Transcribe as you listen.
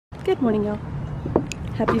Good morning, y'all.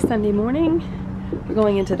 Happy Sunday morning. We're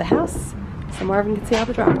going into the house so Marvin can see all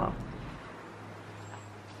the drywall.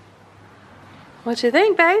 What you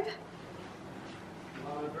think, babe?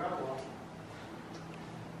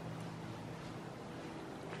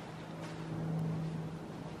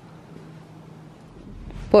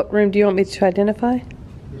 What room do you want me to identify?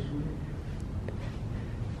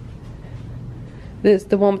 This,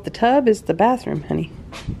 the one with the tub, is the bathroom, honey.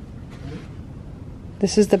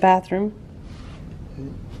 This is the bathroom.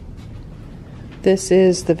 This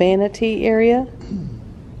is the vanity area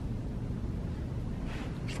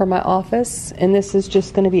for my office, and this is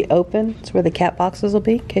just going to be open. It's where the cat boxes will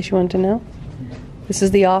be, in case you wanted to know. This is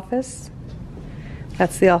the office.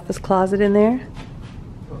 That's the office closet in there.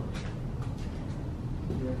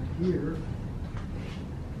 Here.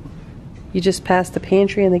 You just passed the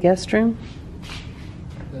pantry and the guest room.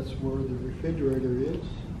 That's where the refrigerator is.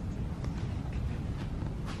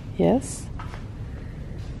 Yes.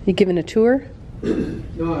 You giving a tour?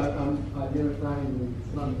 No, I'm identifying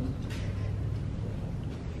the front.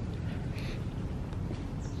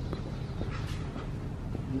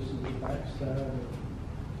 This is the back side of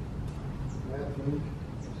the bathroom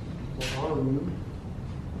for our room.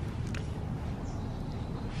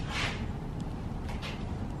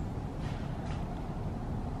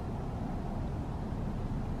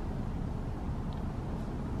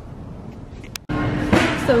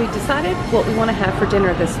 So we decided what we want to have for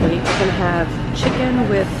dinner this week. We're going to have chicken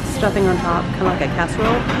with stuffing on top, kind of like a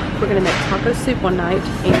casserole. We're going to make taco soup one night,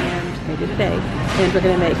 and maybe today, and we're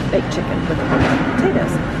going to make baked chicken with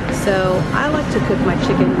potatoes. So I like to cook my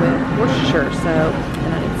chicken with Worcestershire,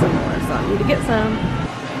 and I need some more, so I need to get some.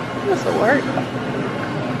 This will work.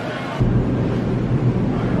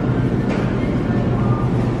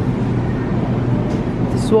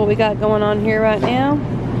 This is what we got going on here right now.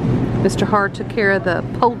 Mr. Hard took care of the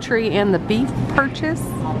poultry and the beef purchase.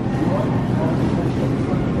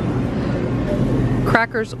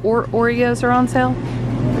 Crackers or Oreos are on sale?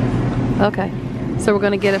 Okay, so we're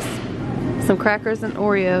gonna get us some crackers and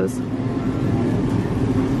Oreos.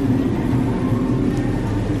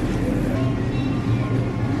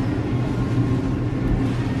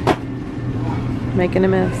 Making a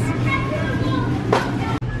mess.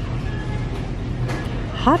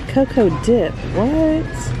 Hot cocoa dip, what?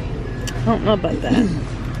 I don't know about that.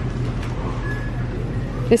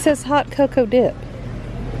 It says hot cocoa dip.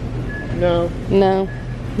 No. No.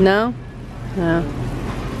 No? No.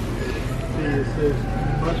 See, it says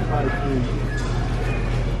must buy three.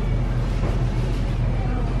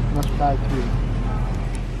 Must buy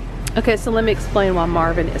three. Okay, so let me explain why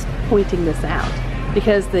Marvin is pointing this out.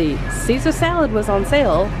 Because the Caesar salad was on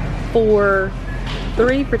sale for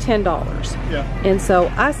 3 for $10. Yeah. And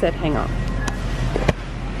so I said, hang on.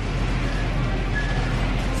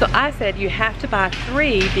 So I said, you have to buy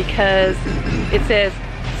 3 because it says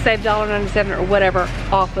save $1.97 or whatever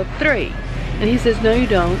off of 3. And he says, no, you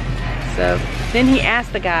don't. So then he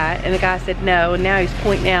asked the guy, and the guy said no, and now he's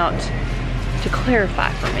pointing out to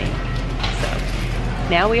clarify for me. So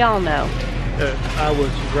now we all know. I was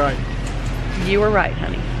right. You were right,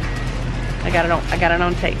 honey. I got it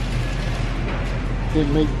on tape.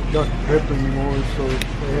 Didn't make Dr. Pepper anymore, so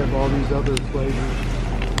they have all these other flavors.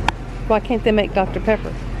 Why can't they make Dr.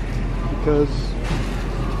 Pepper? Because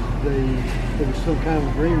there was some kind of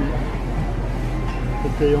agreement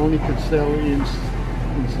that they only could sell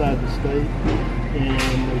inside the state,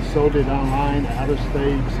 and they sold it online out of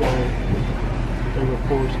state, so they were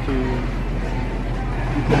forced to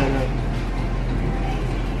keep that up.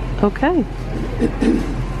 Okay.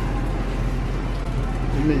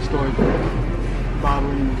 And they started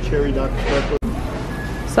bottling cherry Dr. Pepper.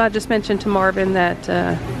 So I just mentioned to Marvin that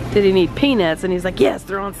did he need peanuts, and he's like, yes,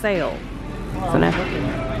 they're on sale. So now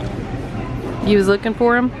you was looking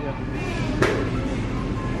for them? Yeah.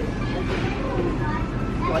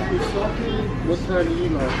 Like your salty, what kind do you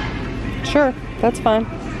like? Sure, that's fine.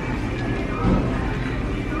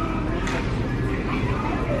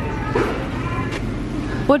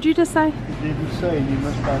 What'd you just say? Did you say you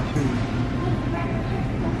must buy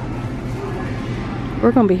 2?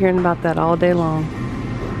 We're gonna be hearing about that all day long.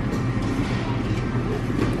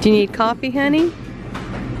 Do you need coffee, honey?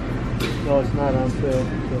 No, it's not on sale.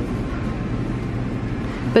 So.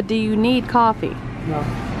 But do you need coffee? No.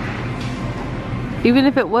 Even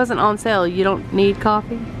if it wasn't on sale, you don't need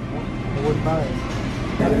coffee? I would buy it.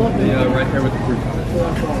 Yeah, right here with the fruit.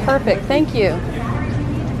 Perfect, thank you.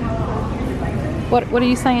 What are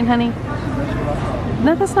you saying, honey?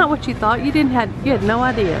 No, that's not what you thought. You had no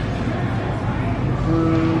idea.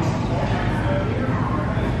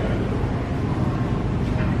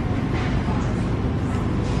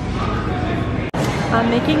 I'm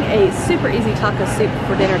making a super easy taco soup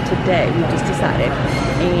for dinner today, we just decided.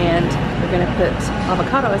 And we're gonna put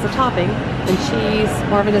avocado as a topping and cheese.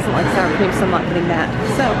 Marvin doesn't like sour cream, so I'm not getting that.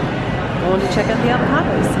 So, going to check out the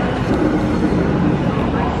avocados.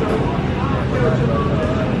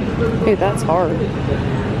 Dude, that's hard.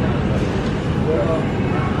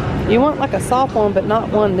 You want like a soft one, but not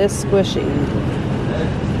one this squishy.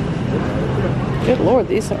 Good Lord,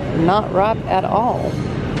 these are not ripe at all.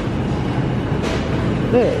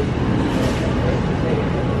 Good.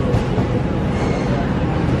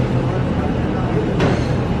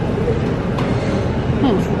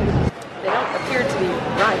 They don't appear to be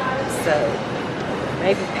ripe, so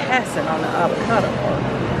maybe passing on the avocado part.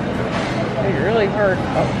 They're really hard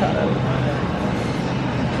avocado.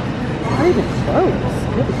 Not even close.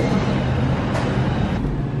 Good.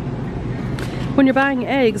 When you're buying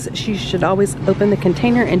eggs, you should always open the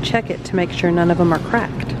container and check it to make sure none of them are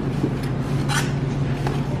cracked.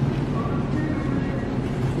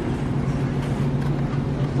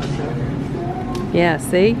 Yeah,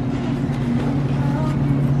 see?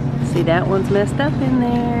 See, that one's messed up in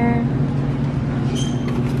there.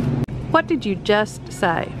 What did you just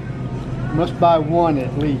say? Must buy one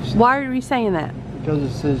at least. Why are you saying that? Because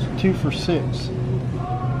it says 2 for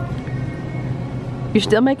 $6. You're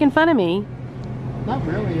still making fun of me. Not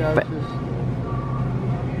really, I was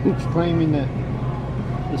just exclaiming that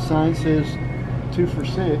the sign says 2 for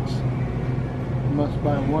 $6. You must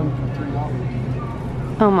buy one for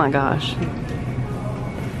 $3. Oh my gosh.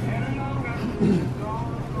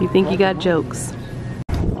 You think you got jokes.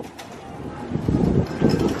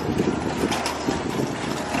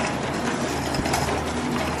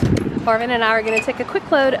 Marvin and I are going to take a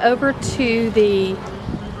quick load over to the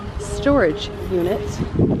storage unit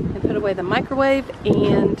and put away the microwave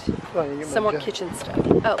and some more kitchen stuff.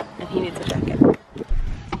 Oh, and he needs a jacket.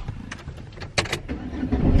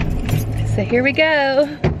 So here we go.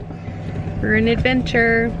 We're an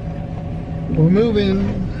adventure. We're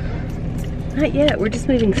moving. Not yet, we're just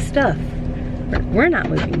moving stuff. We're not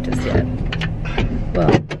moving just yet.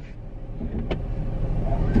 Well.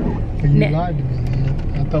 But you lied to me,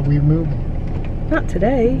 man. I thought we were moving. Not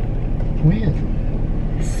today. When?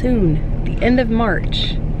 Soon. The end of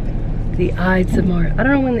March. The Ides of March. I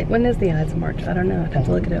don't know when is the Ides of March. I don't know. I have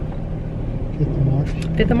to look it up. 5th of March.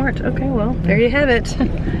 5th of March. Okay, well, there you have it. So.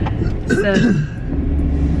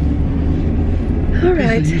 All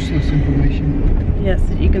right. This is useless information. Yes,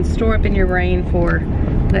 you can store up in your brain for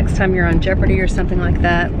next time you're on Jeopardy or something like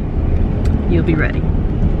that. You'll be ready.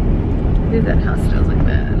 Ooh, that house does look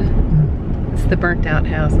bad. It's the burnt out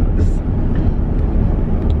house. I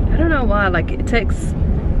don't know why, like it takes,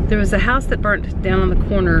 there was a house that burnt down on the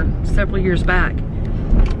corner several years back.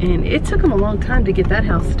 And it took them a long time to get that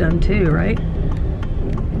house done too, right?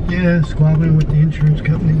 Yeah, squabbling with the insurance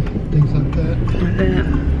company, things like that. I bet.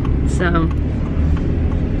 So,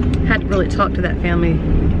 hadn't really talked to that family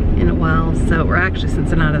in a while, so we're actually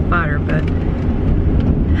since the night of the fire, but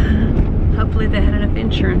hopefully they had enough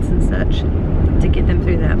insurance and such to get them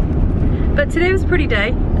through that. But today was a pretty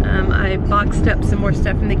day. I boxed up some more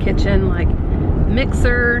stuff in the kitchen, like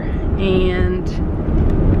mixer and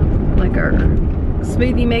like our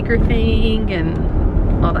smoothie maker thing and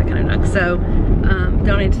all that kind of junk. So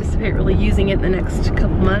don't anticipate really using it in the next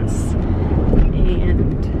couple months,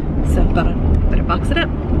 and so better box it up.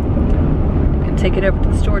 Take it over to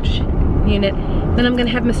the storage unit. Then I'm gonna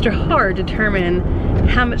have Mr. Hard determine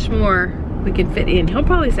how much more we can fit in. He'll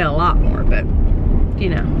probably say a lot more, but you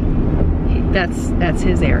know, that's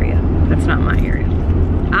his area. That's not my area.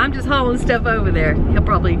 I'm just hauling stuff over there. He'll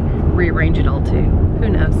probably rearrange it all too. Who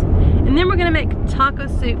knows? And then we're gonna make taco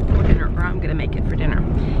soup for dinner, or I'm gonna make it for dinner.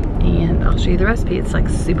 And I'll show you the recipe. It's like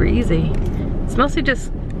super easy. It's mostly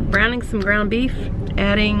just browning some ground beef,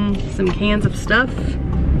 adding some cans of stuff,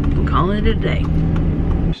 calling it a day.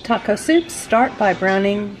 Taco soup, start by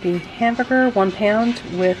browning the hamburger 1 pound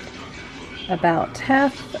with about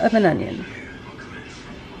half of an onion.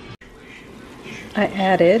 I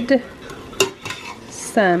added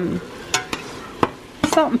some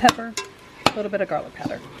salt and pepper, a little bit of garlic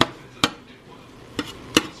powder.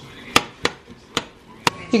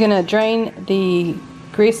 You're gonna drain the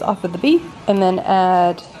grease off of the beef and then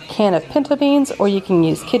add a can of pinto beans, or you can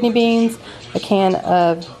use kidney beans, a can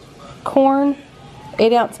of corn,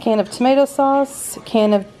 8-ounce can of tomato sauce, a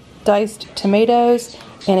can of diced tomatoes,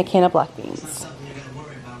 and a can of black beans.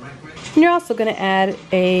 And you're also going to add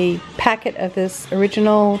a packet of this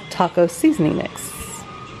original taco seasoning mix.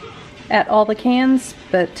 Add all the cans,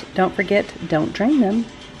 but don't forget, don't drain them.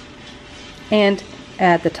 And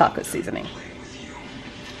add the taco seasoning.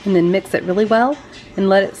 And then mix it really well and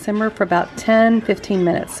let it simmer for about 10-15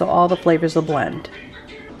 minutes so all the flavors will blend.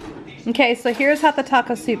 Okay, so here's how the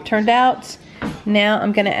taco soup turned out. Now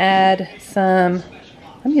I'm gonna add some,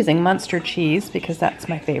 I'm using Munster cheese because that's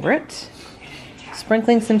my favorite.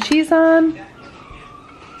 Sprinkling some cheese on.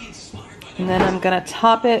 And then I'm gonna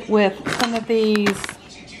top it with some of these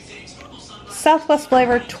Southwest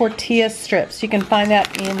flavored tortilla strips. You can find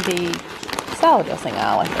that in the salad dressing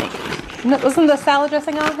aisle, I think. Wasn't the salad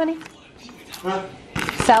dressing aisle, honey? Huh?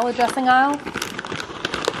 Salad dressing aisle?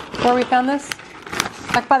 Where we found this?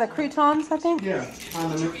 Like by the croutons, I think? Yeah.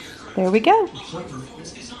 There we go.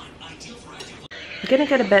 I'm gonna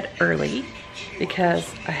go to bed early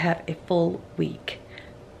because I have a full week.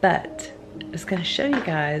 But I was gonna show you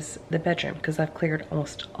guys the bedroom because I've cleared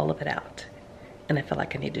almost all of it out. And I feel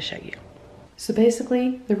like I need to show you. So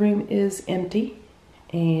basically the room is empty,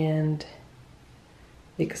 and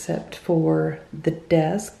except for the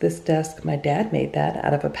desk. This desk, my dad made that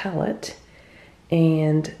out of a pallet.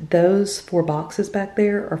 And those 4 boxes back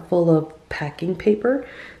there are full of packing paper.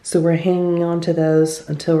 So we're hanging on to those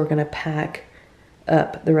until we're gonna pack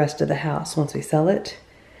up the rest of the house once we sell it.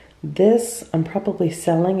 This I'm probably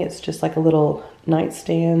selling. It's just like a little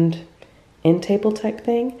nightstand end table type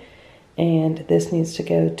thing. And this needs to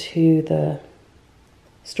go to the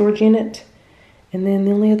storage unit. And then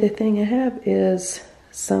the only other thing I have is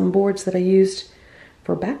some boards that I used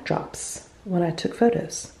for backdrops when I took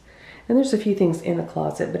photos. And there's a few things in the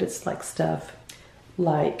closet, but it's like stuff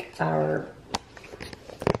like our,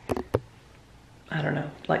 I don't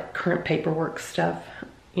know, like current paperwork stuff,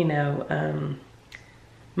 you know,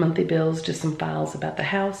 monthly bills, just some files about the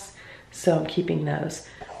house. So I'm keeping those.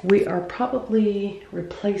 We are probably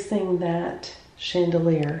replacing that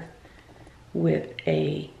chandelier with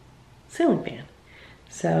a ceiling fan.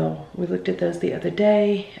 So we looked at those the other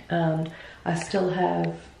day. I still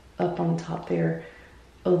have up on top there,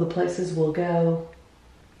 oh, the places we'll go.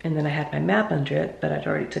 And then I had my map under it, but I'd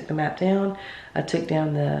already took the map down. I took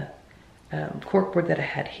down the corkboard that I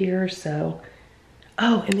had here. So,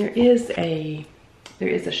 oh, and there is a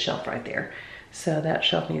shelf right there. So that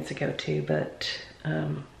shelf needs to go too, but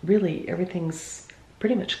really everything's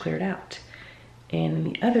pretty much cleared out. And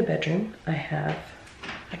in the other bedroom, I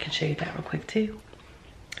can show you that real quick too.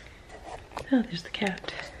 Oh, there's the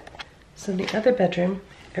cat. So in the other bedroom,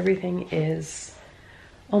 everything is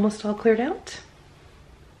almost all cleared out.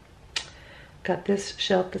 Got this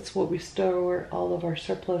shelf, that's what we store all of our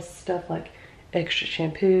surplus stuff, like extra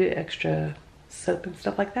shampoo, extra soap and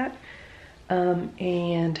stuff like that.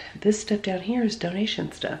 And this stuff down here is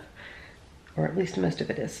donation stuff, or at least most of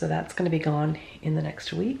it is. So that's gonna be gone in the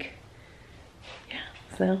next week. Yeah,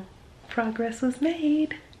 so progress was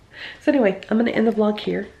made. So anyway, I'm gonna end the vlog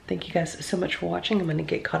here. Thank you guys so much for watching. I'm gonna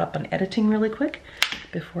get caught up on editing really quick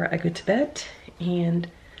before I go to bed, and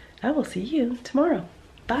I will see you tomorrow.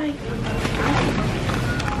 Bye.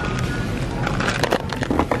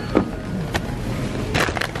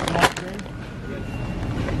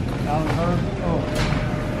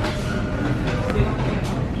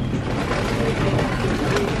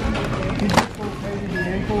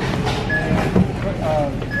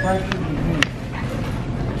 Frank